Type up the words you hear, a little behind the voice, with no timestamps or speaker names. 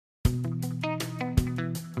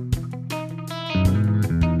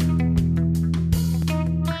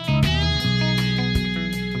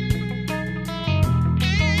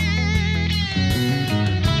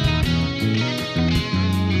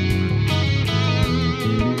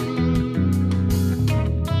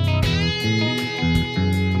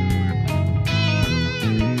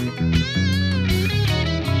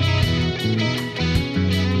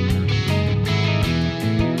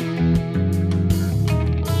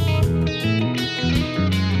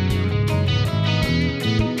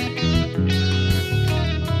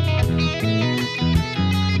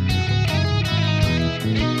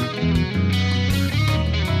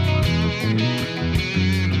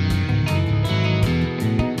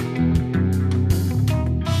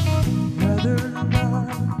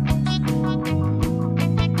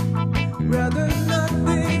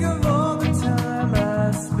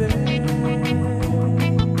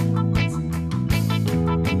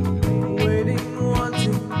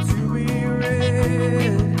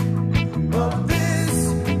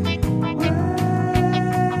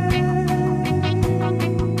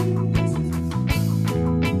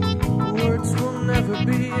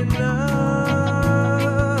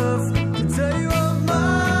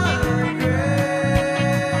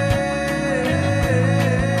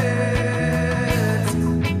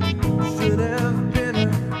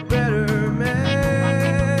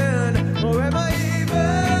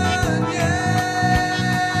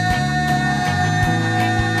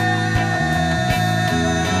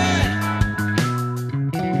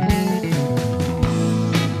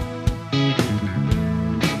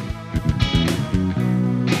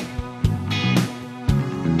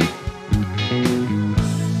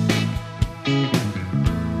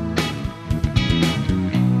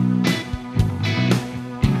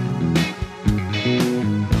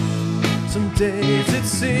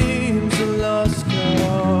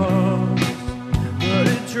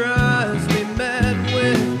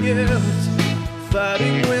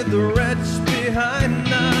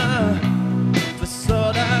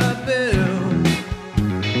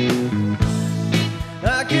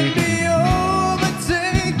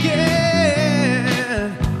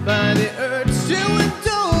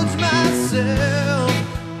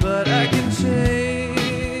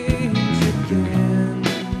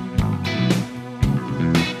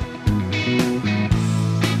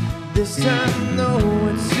This time, though,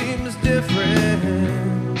 it seems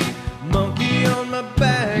different. Monkey on my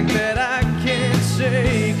back that I can't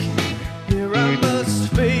shake. Here I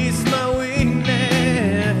must face my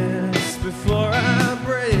weakness before I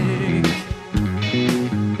break.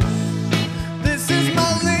 This is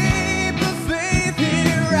my leap of faith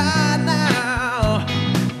here right now.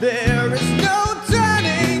 There is no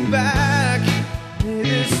turning back. May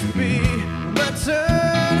this be my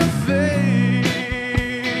turn of fate.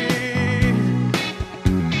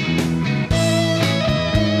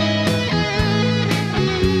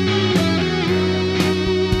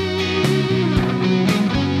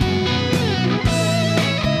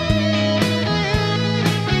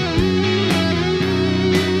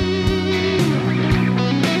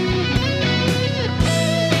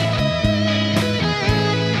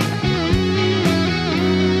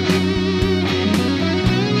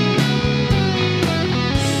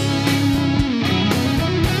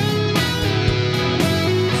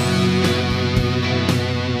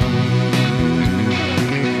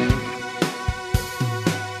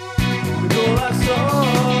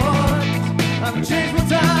 I've changed more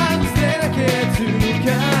times than I care to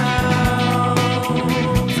count.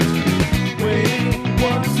 Waiting,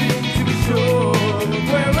 wanting to be sure of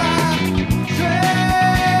where I tread.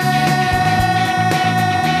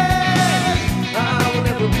 I will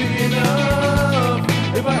never be enough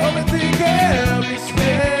if I only think every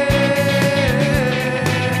step.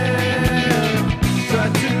 Try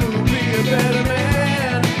to be a better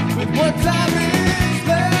man with what time is.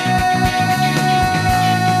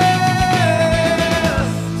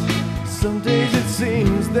 Some days it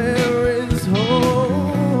seems there is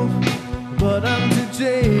hope, but I'm too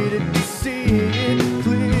jaded to see it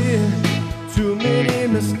clear. Too many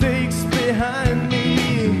mistakes behind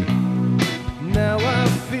me, now I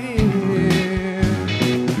fear.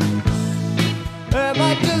 Am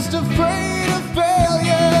I just afraid of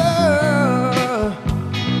failure?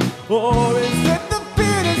 Or is it the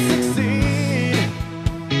fear to succeed?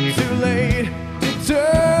 Too late to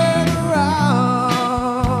turn around.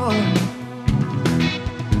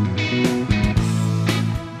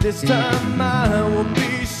 This time I will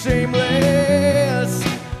be shameless.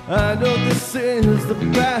 I know this is the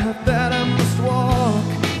path that I must walk.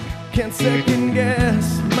 Can't second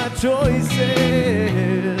guess my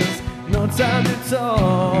choices. No time to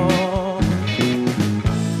talk.